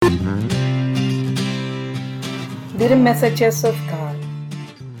Little messages of God.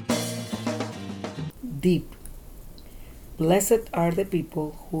 Deep. Blessed are the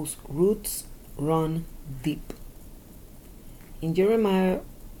people whose roots run deep. In Jeremiah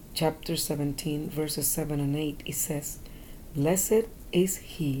chapter 17, verses 7 and 8, it says, Blessed is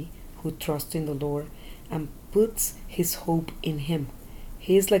he who trusts in the Lord and puts his hope in him.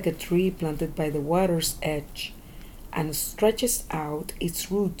 He is like a tree planted by the water's edge and stretches out its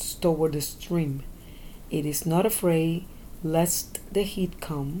roots toward the stream. It is not afraid lest the heat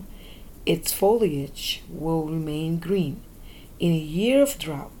come. Its foliage will remain green. In a year of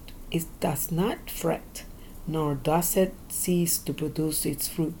drought, it does not fret, nor does it cease to produce its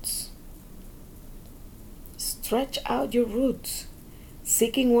fruits. Stretch out your roots,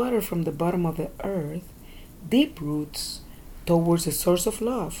 seeking water from the bottom of the earth, deep roots towards the source of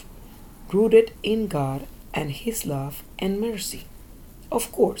love, rooted in God and His love and mercy.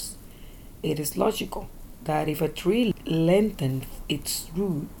 Of course, it is logical that if a tree lengthens its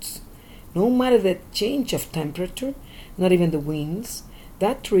roots, no matter the change of temperature, not even the winds,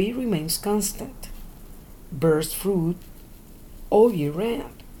 that tree remains constant, bears fruit all year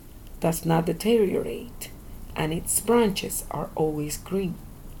round, does not deteriorate, and its branches are always green.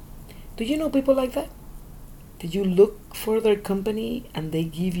 Do you know people like that? Did you look for their company and they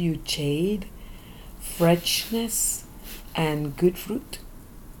give you shade, freshness, and good fruit?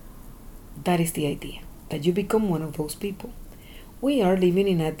 That is the idea, that you become one of those people. We are living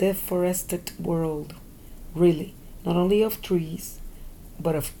in a deforested world, really, not only of trees,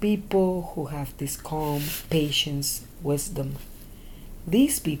 but of people who have this calm, patience, wisdom.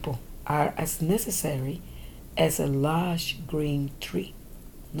 These people are as necessary as a lush green tree,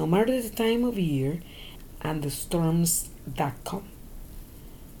 no matter the time of year and the storms that come.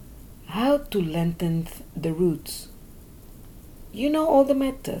 How to lengthen the roots? You know all the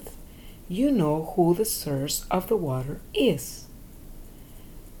methods. You know who the source of the water is.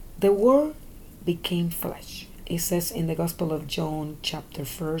 The Word became flesh. It says in the Gospel of John, chapter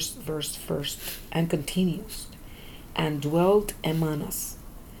 1, verse 1, and continues, and dwelt among us.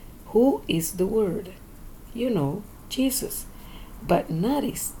 Who is the Word? You know, Jesus. But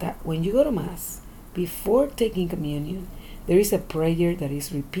notice that when you go to Mass, before taking communion, there is a prayer that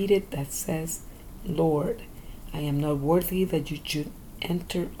is repeated that says, Lord, I am not worthy that you should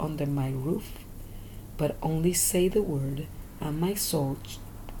enter under my roof, but only say the word, and my soul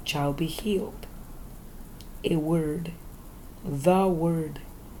shall be healed. A word, the Word.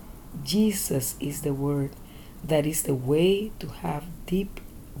 Jesus is the Word. That is the way to have deep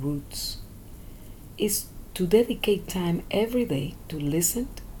roots. Is to dedicate time every day to listen,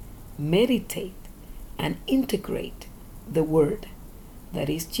 meditate, and integrate the Word, that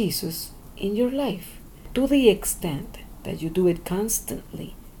is Jesus, in your life. To the extent that you do it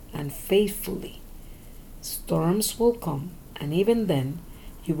constantly and faithfully, storms will come, and even then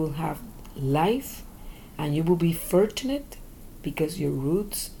you will have life and you will be fortunate because your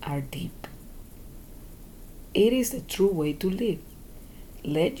roots are deep. It is the true way to live.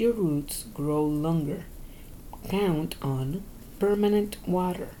 Let your roots grow longer. Count on permanent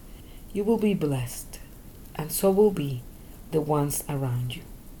water. You will be blessed, and so will be the ones around you.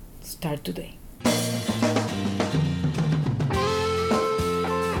 Start today.